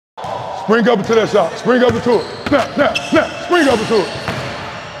Spring up into that shot. Spring up into it. Snap, snap, snap. Spring up into it.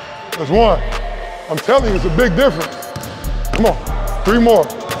 That's one. I'm telling you, it's a big difference. Come on. 3 more.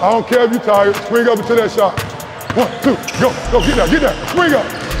 I don't care if you're tired. Spring up into that shot. 1, 2, go. Go, get that. Spring up.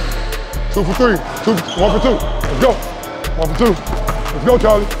 2 for 3. 1 for 2. Let's go. 1 for 2. Let's go,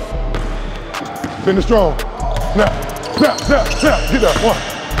 Charlie. Finish strong. Snap, snap, snap, snap. Get that. 1,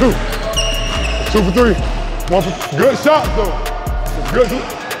 2. 2 for 3. 1 for, good shots though. It's good,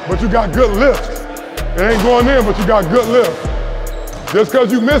 but you got good lift. It ain't going in, but you got good lift. Just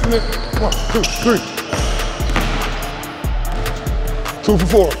because you missing it, 1, 2, 3. 2 for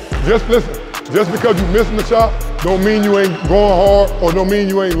 4. Just listen, just because you missing the shot, don't mean you ain't going hard or don't mean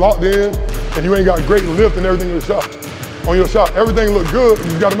you ain't locked in and you ain't got great lift and everything in the shot. On your shot, everything look good, you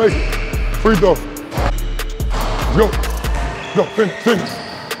just gotta make it. Free throw. Go. Go, finish.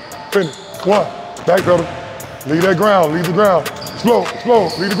 1, back pedal. Leave that ground, leave the ground. Slow,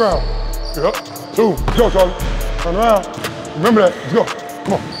 leave the ground. Yep, 2, go Charlie. Turn around, remember that, let's go,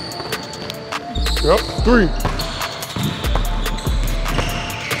 come on. Yep, 3.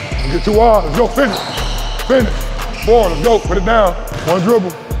 Get 2 wide, let's go, finish. 4, let's go, put it down. 1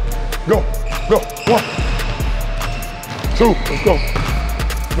 dribble, go, 1. 2, let's go.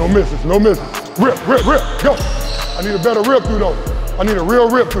 No misses. Rip, go. I need a better rip through though. I need a real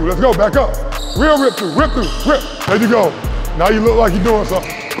rip through, let's go, back up. Real rip through, rip. There you go. Now you look like you're doing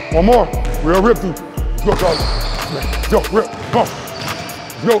something. 1 more, real rip through. Let's go, Charlie. Go, rip, come on.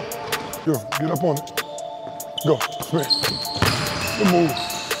 Let's go. Yo, get up on it. Go, spin. Good move.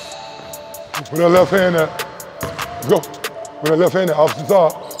 Put that left hand at. Let's go. Put that left hand at opposite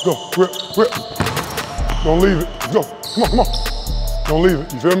side. Go, rip. Don't leave it. Let's go. Come on. Don't leave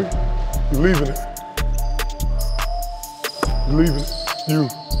it, you feel me? You're leaving it. You're leaving it. You.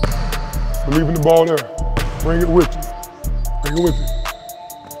 Leaving the ball there. Bring it with you. Go, rip.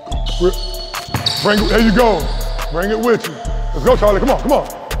 There you go. Bring it with you. Let's go, Charlie. Come on. Come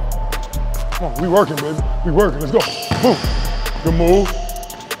on, we working, baby. We working. Let's go. Boom. Good move.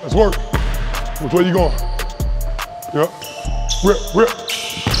 Let's work. Which way you going? Yep. Rip.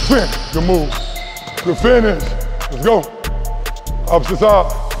 Spin. Good move. Good finish. Let's go. Opposite side.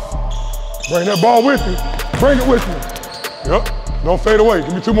 Bring that ball with you. Bring it with you. Yep. Don't fade away.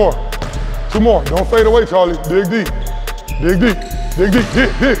 Give me 2 more. 2 more. Don't fade away, Charlie. Dig deep. Dig.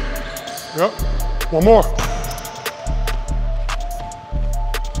 Yep. 1 more.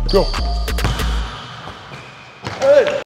 Go.